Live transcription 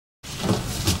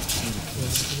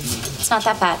not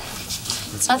that bad.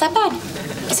 It's not that bad.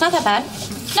 It's not that bad.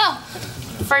 No.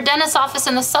 For a dentist's office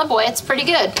in the subway, it's pretty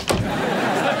good.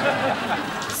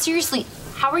 Seriously,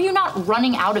 how are you not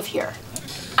running out of here?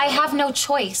 I have no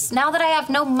choice. Now that I have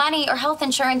no money or health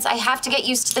insurance, I have to get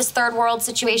used to this third world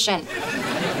situation.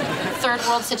 Third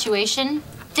world situation?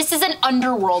 This is an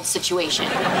underworld situation.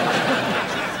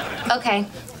 Okay,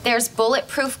 there's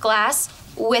bulletproof glass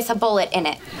with a bullet in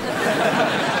it.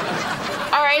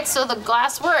 All right, so the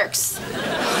glass works.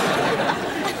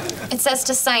 It says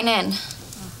to sign in.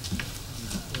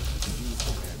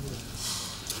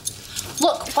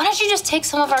 Look, why don't you just take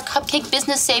some of our cupcake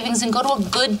business savings and go to a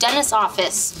good dentist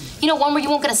office? You know, one where you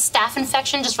won't get a staph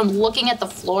infection just from looking at the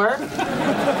floor?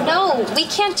 No, we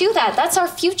can't do that. That's our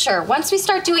future. Once we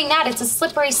start doing that, it's a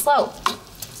slippery slope.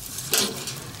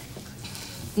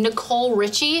 Nicole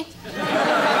Richie?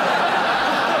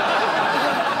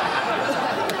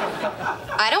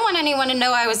 I don't want anyone to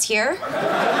know I was here.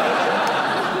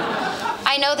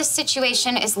 I know this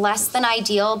situation is less than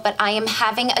ideal, but I am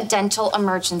having a dental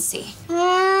emergency.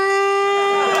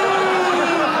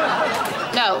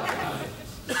 No.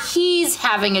 He's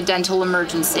having a dental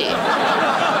emergency.